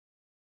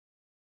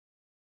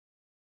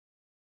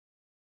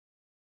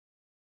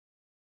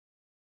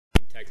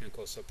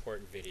technical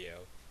support video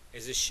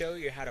is to show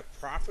you how to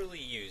properly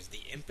use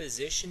the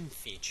Imposition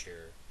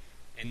feature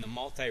in the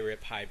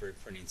MultiRIP hybrid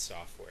printing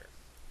software.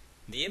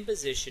 The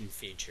Imposition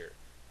feature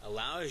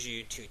allows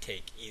you to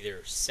take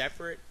either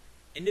separate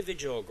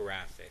individual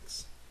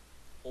graphics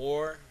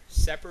or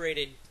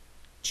separated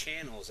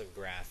channels of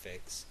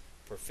graphics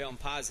for film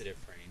positive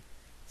printing,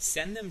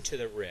 send them to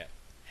the RIP,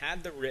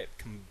 have the RIP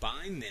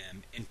combine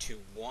them into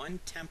one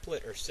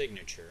template or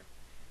signature,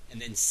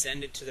 and then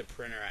send it to the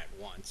printer at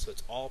once so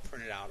it's all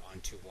printed out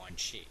onto one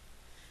sheet.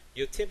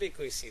 You'll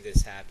typically see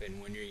this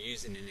happen when you're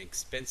using an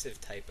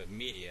expensive type of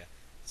media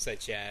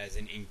such as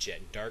an inkjet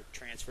dark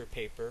transfer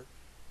paper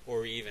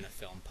or even a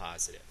film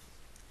positive.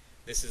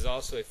 This is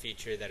also a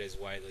feature that is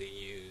widely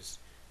used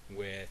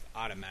with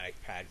automatic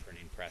pad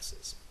printing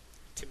presses.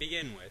 To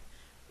begin with,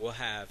 we'll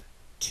have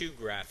two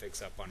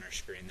graphics up on our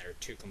screen that are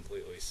two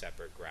completely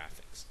separate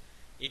graphics.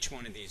 Each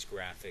one of these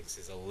graphics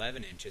is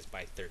 11 inches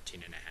by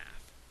 13 and a half.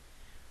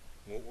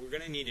 What we're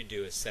going to need to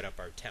do is set up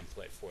our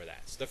template for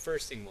that. So the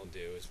first thing we'll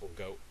do is we'll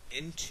go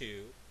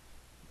into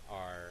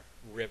our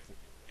RIP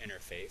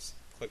interface,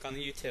 click on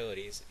the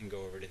utilities, and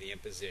go over to the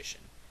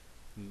Imposition.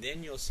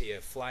 Then you'll see a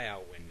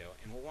flyout window,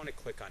 and we'll want to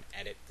click on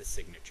Edit the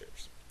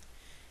Signatures.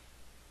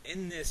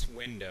 In this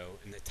window,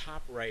 in the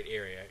top right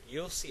area,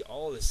 you'll see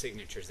all the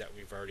signatures that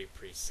we've already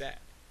preset.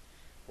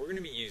 We're going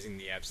to be using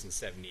the Epson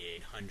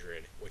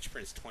 7800, which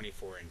prints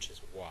 24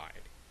 inches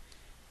wide.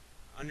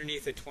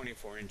 Underneath the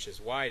 24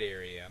 inches wide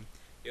area,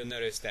 you'll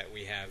notice that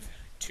we have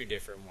two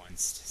different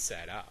ones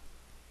set up.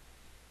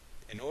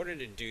 In order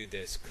to do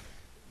this,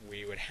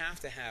 we would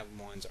have to have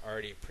ones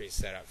already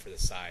preset up for the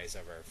size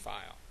of our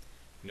file.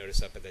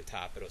 Notice up at the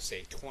top it'll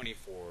say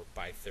 24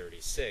 by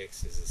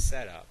 36 is the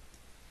setup.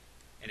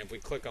 And if we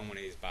click on one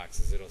of these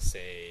boxes, it'll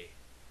say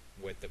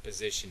what the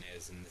position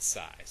is and the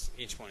size.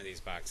 Each one of these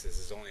boxes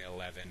is only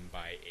 11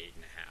 by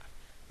 8.5.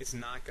 It's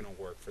not going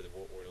to work for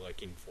what we're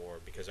looking for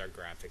because our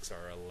graphics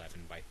are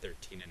 11 by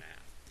 13.5.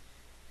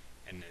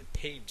 And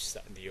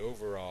the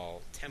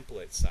overall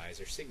template size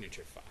or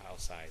signature file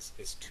size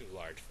is too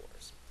large for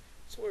us.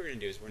 So what we're going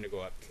to do is we're going to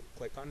go up,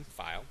 click on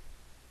File,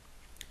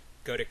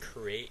 go to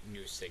Create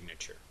New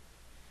Signature.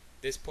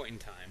 At this point in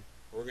time,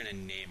 we're going to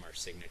name our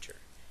signature.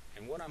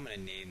 And what I'm going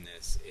to name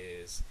this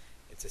is,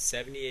 it's a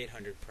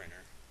 7800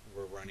 printer.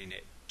 We're running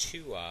it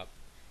 2 up,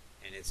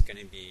 and it's going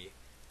to be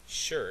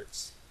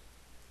shirts.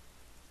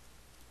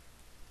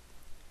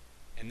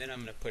 And then I'm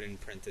going to put in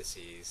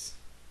parentheses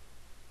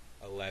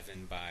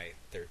 11 by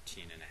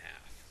 13 and a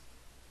half.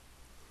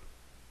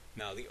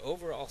 Now the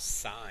overall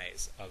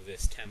size of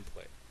this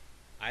template,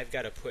 I've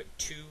got to put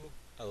two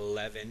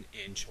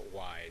 11-inch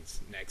wides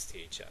next to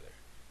each other.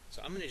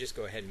 So I'm going to just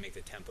go ahead and make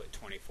the template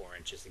 24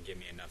 inches to give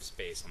me enough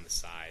space on the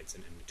sides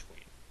and in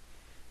between.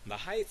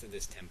 The height of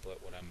this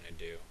template, what I'm going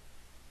to do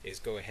is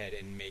go ahead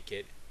and make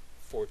it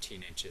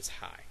 14 inches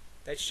high.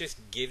 That's just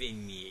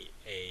giving me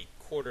a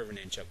 1/4 of an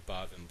inch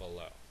above and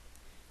below.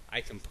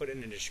 I can put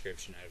in a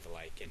description I'd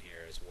like in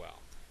here as well.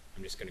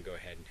 I'm just going to go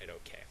ahead and hit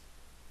OK.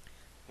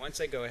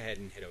 Once I go ahead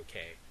and hit OK,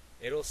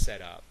 it'll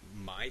set up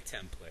my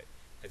template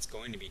that's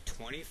going to be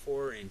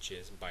 24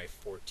 inches by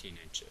 14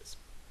 inches.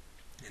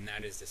 And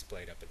that is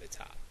displayed up at the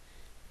top.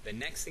 The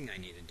next thing I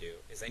need to do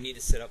is I need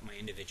to set up my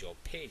individual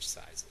page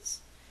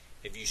sizes.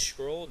 If you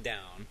scroll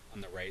down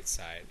on the right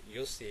side,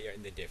 you'll see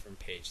the different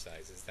page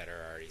sizes that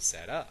are already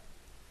set up.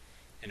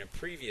 In a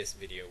previous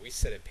video, we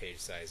set a page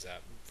size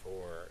up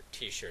for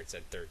t-shirts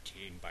at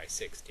 13 by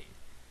 16.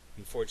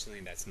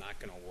 Unfortunately, that's not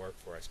going to work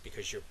for us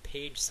because your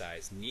page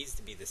size needs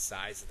to be the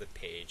size of the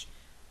page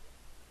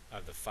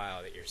of the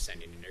file that you're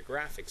sending in your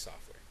graphic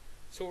software.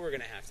 So what we're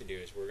going to have to do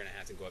is we're going to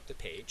have to go up to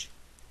Page,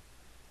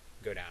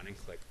 go down and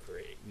click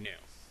Create New.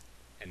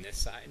 And this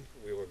side,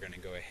 we were going to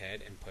go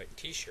ahead and put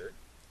t-shirt.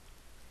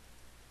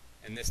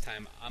 And this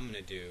time, I'm going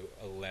to do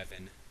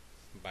 11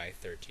 by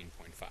 13.5.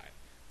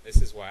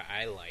 This is why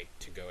I like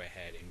to go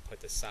ahead and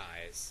put the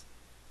size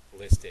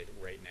listed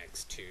right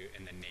next to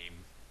in the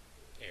name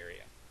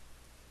area.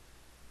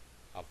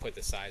 I'll put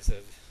the size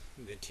of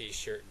the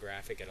t-shirt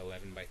graphic at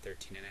 11 by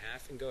 13 and a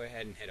half and go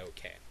ahead and hit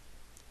OK.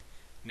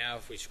 Now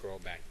if we scroll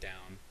back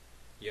down,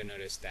 you'll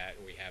notice that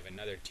we have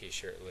another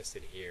t-shirt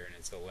listed here and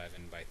it's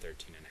 11 by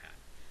 13 and a half.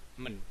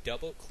 I'm going to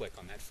double click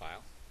on that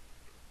file.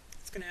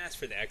 It's going to ask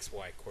for the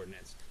XY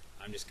coordinates.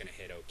 I'm just going to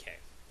hit OK.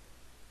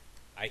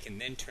 I can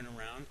then turn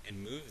around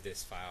and move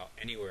this file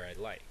anywhere I'd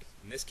like.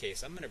 In this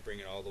case, I'm going to bring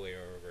it all the way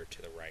over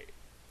to the right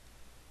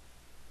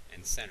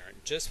and center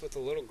it just with a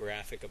little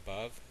graphic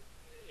above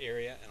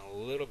area and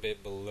a little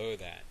bit below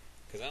that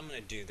because I'm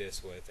going to do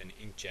this with an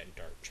inkjet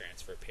dark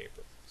transfer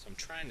paper. So I'm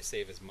trying to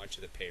save as much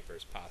of the paper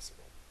as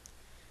possible.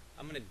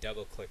 I'm going to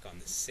double click on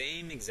the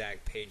same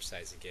exact page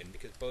size again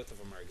because both of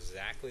them are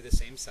exactly the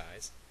same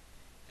size,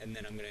 and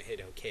then I'm going to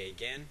hit OK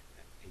again.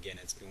 Again,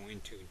 it's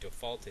going to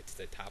default it to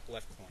the top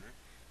left corner.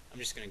 I'm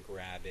just going to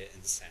grab it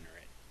and center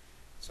it.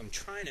 So I'm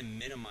trying to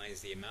minimize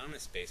the amount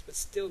of space, but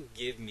still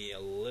give me a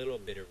little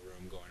bit of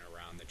room going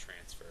around the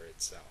transfer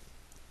itself.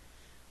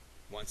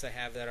 Once I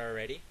have that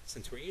already,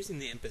 since we're using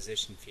the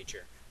Imposition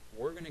feature,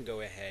 we're going to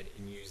go ahead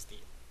and use the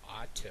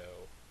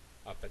auto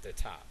up at the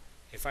top.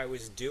 If I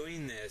was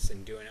doing this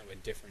and doing it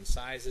with different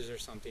sizes or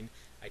something,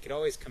 I could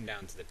always come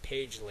down to the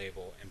page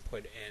label and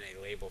put in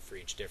a label for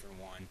each different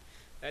one.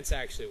 That's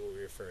actually what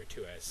we refer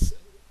to as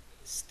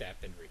step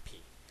and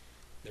repeat.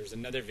 There's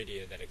another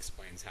video that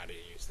explains how to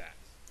use that.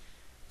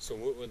 So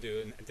what we'll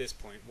do at this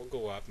point, we'll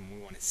go up and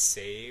we want to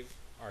save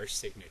our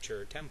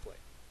signature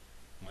template.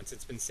 Once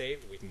it's been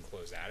saved, we can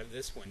close out of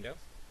this window.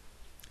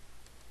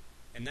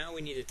 And now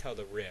we need to tell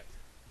the RIP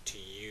to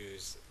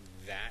use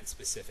that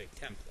specific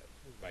template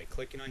by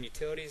clicking on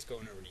Utilities,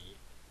 going over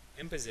to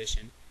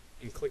Imposition,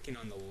 and clicking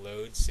on the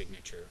Load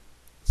Signature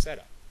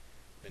setup.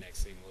 The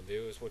next thing we'll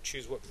do is we'll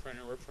choose what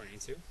printer we're printing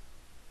to.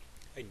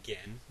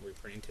 Again, we're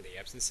printing to the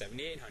Epson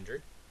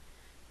 7800.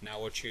 Now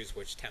we'll choose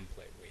which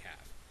template we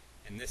have.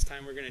 And this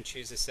time we're going to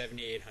choose the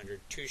 7800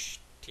 2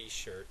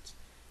 t-shirts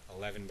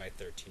 11 by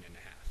 13.5.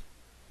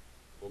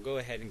 We'll go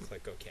ahead and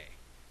click OK.